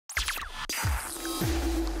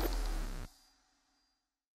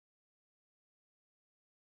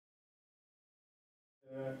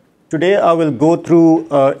Today I will go through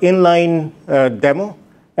inline demo,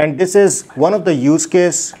 and this is one of the use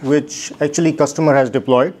case which actually customer has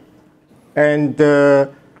deployed. And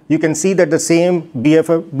you can see that the same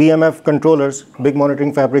BMF controllers, big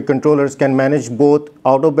monitoring fabric controllers, can manage both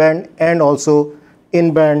out-of-band and also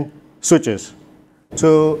in-band switches.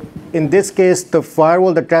 So in this case, the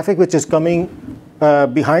firewall, the traffic which is coming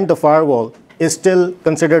behind the firewall is still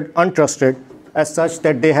considered untrusted, as such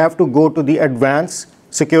that they have to go to the advanced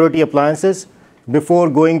security appliances before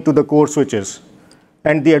going to the core switches.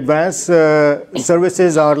 And the advanced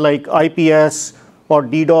services are like IPS or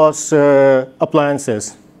DDoS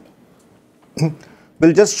appliances.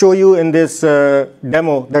 We'll just show you in this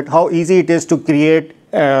demo that how easy it is to create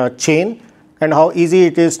a chain and how easy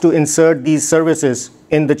it is to insert these services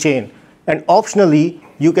in the chain. And optionally,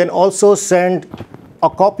 you can also send a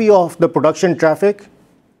copy of the production traffic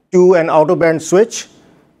to an out-of-band switch,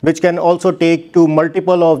 which can also take to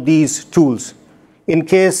multiple of these tools. In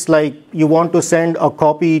case like you want to send a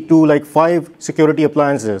copy to like 5 security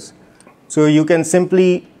appliances. So you can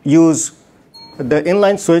simply use the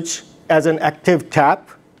inline switch as an active tap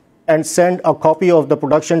and send a copy of the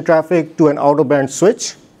production traffic to an out-of-band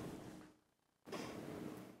switch.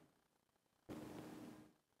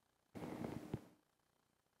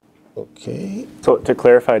 Okay. So to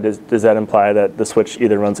clarify, does that imply that the switch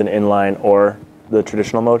either runs in inline or the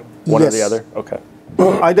traditional mode? One Yes. or the other? Okay.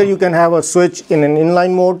 Either you can have a switch in an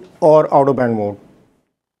inline mode or out-of-band mode.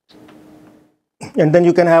 And then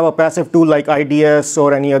you can have a passive tool like IDS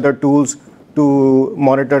or any other tools to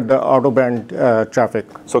monitor the out-of-band traffic.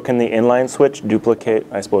 So can the inline switch duplicate?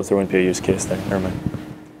 I suppose there wouldn't be a use case there. Never mind.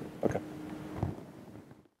 Okay.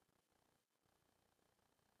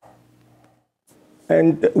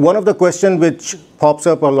 And one of the questions which pops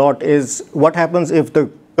up a lot is what happens if the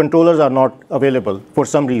controllers are not available for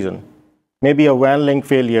some reason? Maybe a WAN link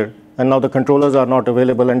failure, and now the controllers are not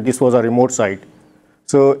available, and this was a remote site.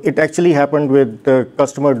 So it actually happened with the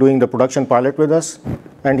customer doing the production pilot with us,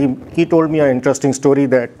 and he told me an interesting story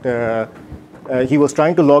that he was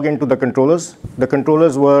trying to log into the controllers. The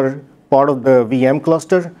controllers were part of the VM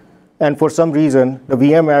cluster, and for some reason, the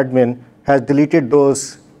VM admin has deleted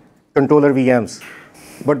those controller VMs.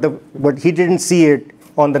 But he didn't see it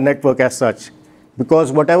on the network as such,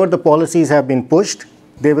 because whatever the policies have been pushed,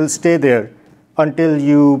 they will stay there until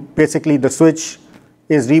you basically the switch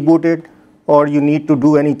is rebooted or you need to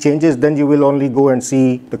do any changes, then you will only go and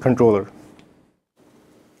see the controller.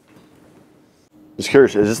 Just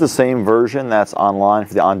curious, is this the same version that's online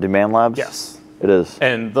for the on-demand labs? Yes. It is.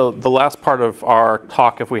 And the last part of our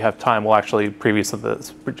talk, if we have time, we'll actually do some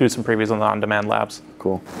previews on the on-demand labs.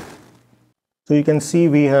 Cool. So you can see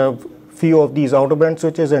we have few of these out-of-band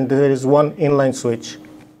switches, and there is one inline switch.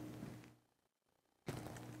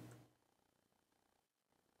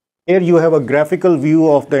 Here you have a graphical view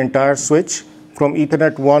of the entire switch from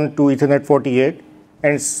Ethernet 1 to Ethernet 48,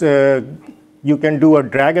 and you can do a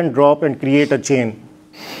drag and drop and create a chain.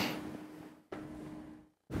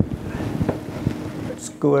 Let's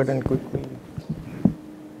go ahead and quickly.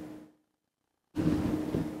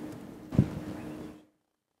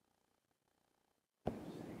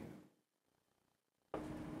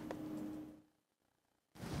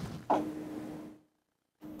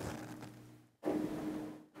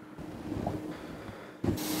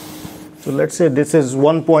 So let's say this is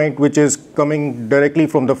one point which is coming directly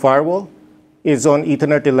from the firewall, is on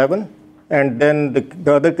Ethernet 11, and then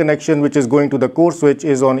the other connection which is going to the core switch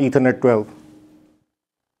is on Ethernet 12.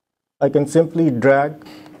 I can simply drag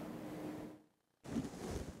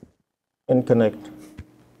and connect.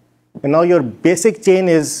 And now your basic chain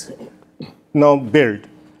is now built,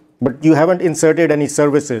 but you haven't inserted any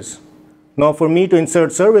services. Now for me to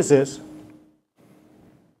insert services,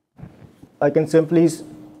 I can simply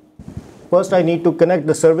first, I need to connect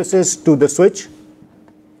the services to the switch.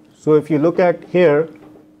 So if you look at here,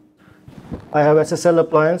 I have SSL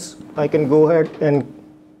appliance. I can go ahead and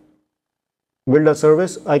build a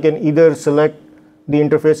service. I can either select the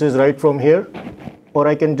interfaces right from here, or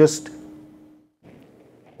I can just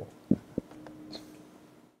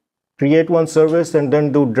create one service and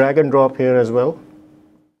then do drag and drop here as well.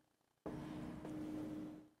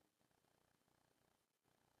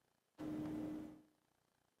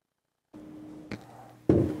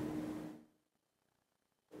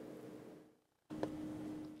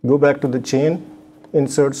 Go back to the chain,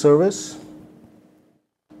 insert service,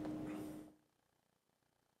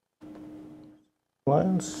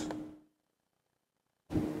 appliance,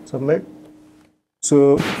 submit.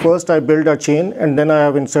 So first I build a chain, and then I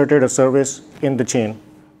have inserted a service in the chain.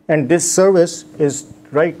 And this service is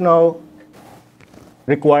right now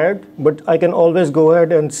required, but I can always go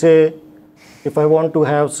ahead and say if I want to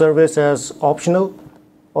have service as optional,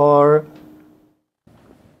 or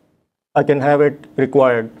I can have it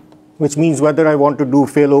required, which means whether I want to do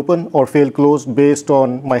fail open or fail closed based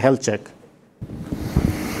on my health check.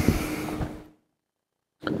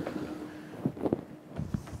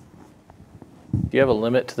 Do you have a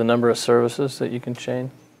limit to the number of services that you can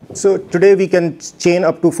chain? So today we can chain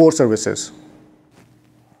up to 4 services.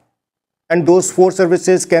 And those 4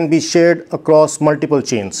 services can be shared across multiple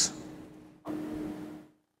chains.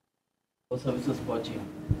 4 services per chain.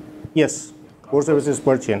 Yes, 4 services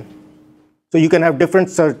per chain. So you can have different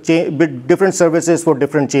services for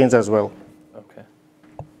different chains as well. Okay.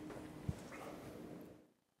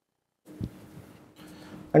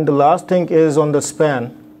 And the last thing is on the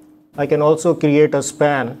span. I can also create a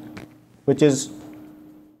span, which is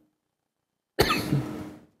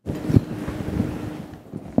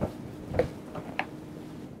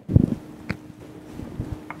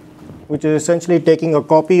essentially taking a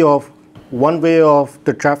copy of one way of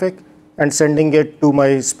the traffic and sending it to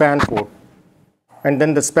my span port. And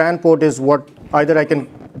then the span port is what either I can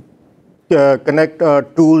connect a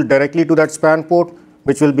tool directly to that span port,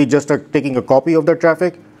 which will be just taking a copy of the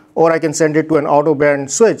traffic, or I can send it to an out-of-band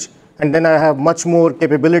switch, and then I have much more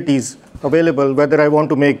capabilities available, whether I want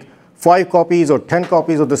to make 5 copies or 10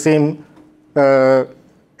 copies of the same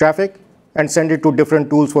traffic and send it to different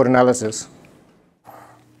tools for analysis.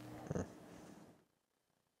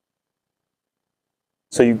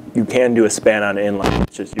 So you can do a span on inline,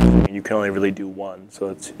 it's just you can only really do one. So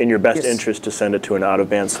it's in your best interest to send it to an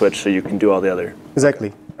out-of-band switch so you can do all the other.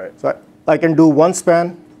 Exactly. Right. So I can do one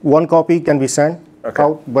span, one copy can be sent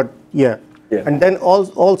out, but yeah. And then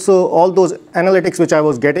also all those analytics which I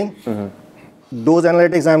was getting, those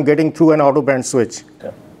analytics I'm getting through an out-of-band switch.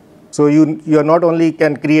 Yeah. So you not only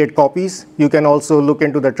can create copies, you can also look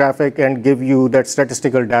into the traffic and give you that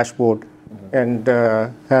statistical dashboard and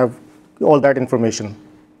have all that information.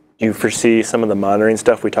 Do you foresee some of the monitoring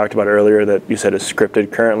stuff we talked about earlier that you said is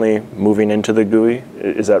scripted currently moving into the GUI?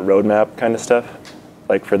 Is that roadmap kind of stuff?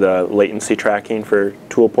 Like for the latency tracking for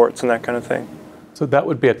tool ports and that kind of thing? So that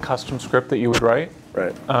would be a custom script that you would write.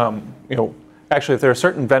 Right. Actually, if there are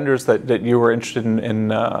certain vendors that you were interested in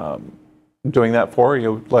doing that for,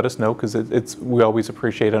 let us know, because we always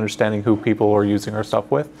appreciate understanding who people are using our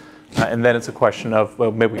stuff with. And then it's a question of,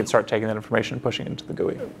 well, maybe we can start taking that information and pushing it into the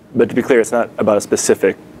GUI. But to be clear, it's not about a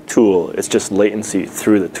specific tool. It's just latency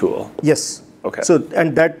through the tool. Yes. Okay. So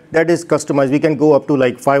and that is customized. We can go up to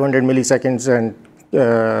like 500 milliseconds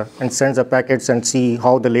and send the packets and see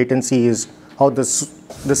how the latency is, how the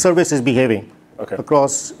service is behaving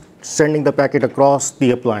across, sending the packet across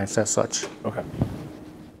the appliance as such. Okay.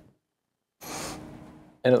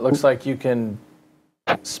 And it looks like you can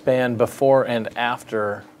span before and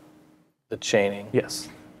after the chaining. Yes.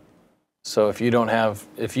 So if you don't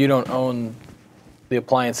own the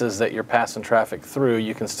appliances that you're passing traffic through,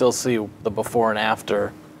 you can still see the before and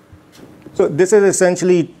after. So this is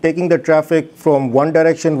essentially taking the traffic from one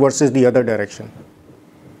direction versus the other direction.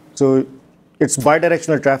 So it's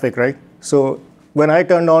bidirectional traffic, right? So when I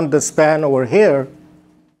turn on the span over here,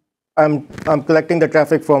 I'm collecting the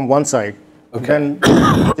traffic from one side. Okay. Then,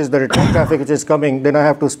 which is the return traffic which is coming, then I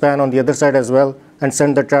have to span on the other side as well and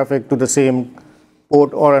send the traffic to the same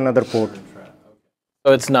port or another port.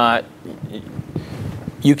 So it's not,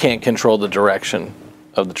 you can't control the direction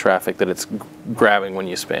of the traffic that it's grabbing when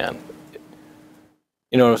you span.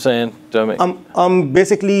 You know what I'm saying? I'm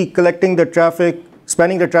basically collecting the traffic,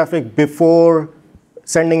 spanning the traffic before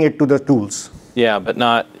sending it to the tools. But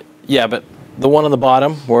the one on the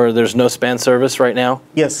bottom where there's no span service right now?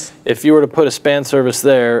 Yes. If you were to put a span service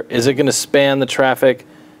there, is it going to span the traffic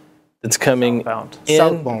that's coming Southbound. in?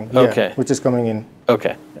 Southbound, okay. Which is coming in.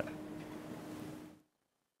 Okay. Yeah.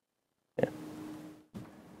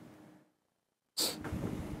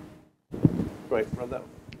 Right, run that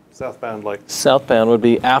southbound like. Southbound would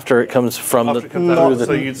be after it comes from After the. it comes out,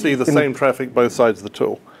 so you'd see the same traffic both sides of the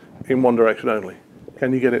tool in one direction only.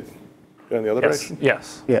 Can you get it going the other direction?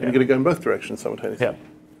 Yes. Yeah. Can you get it going both directions simultaneously? Yeah.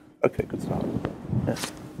 Okay, good start.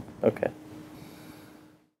 Yes. Okay.